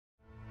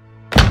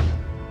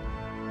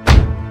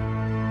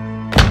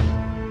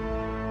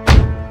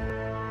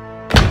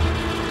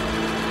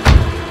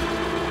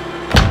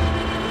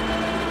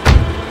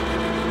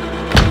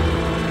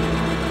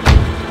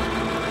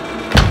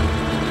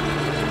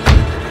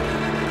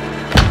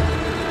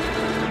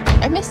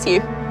I miss you.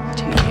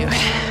 Do you?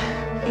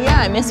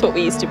 Yeah, I miss what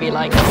we used to be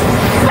like.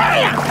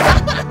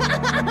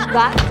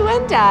 That's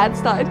when Dad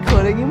started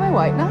calling you my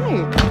white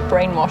knight.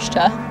 Brainwashed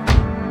her.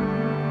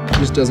 He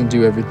just doesn't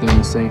do everything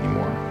you say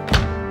anymore.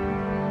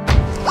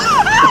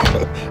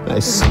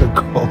 Nice, so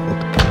cold.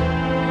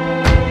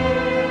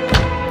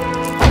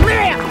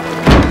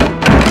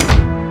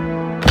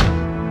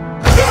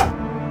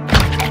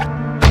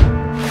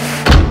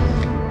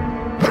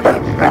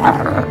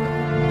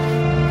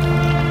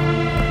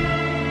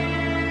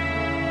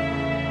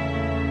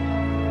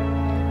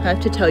 I have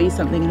to tell you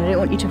something and I don't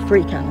want you to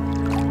freak out.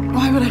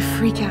 Why would I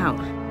freak out?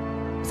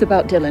 It's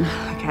about Dylan,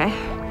 okay?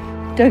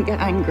 Don't get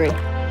angry.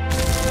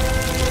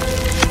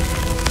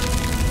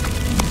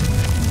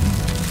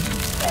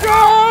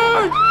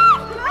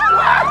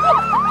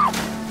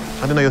 I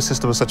didn't know your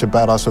sister was such a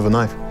badass with a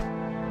knife.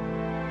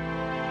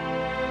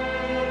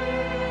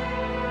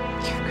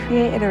 You've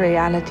created a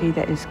reality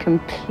that is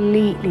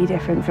completely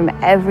different from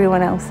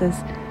everyone else's.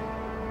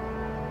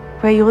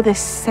 Where you're this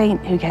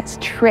saint who gets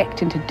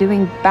tricked into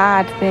doing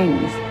bad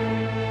things.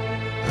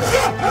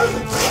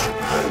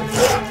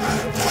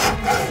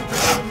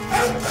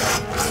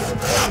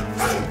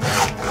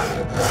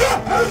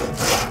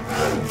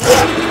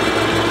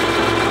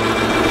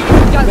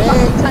 Don't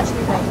fucking touch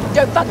me, mate.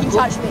 Don't fucking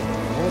touch me.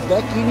 Go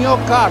back in your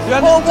car. You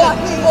Or what?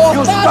 understand? Or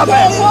You fucking stop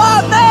it.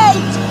 what,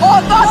 mate? Or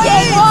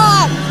fucking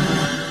what?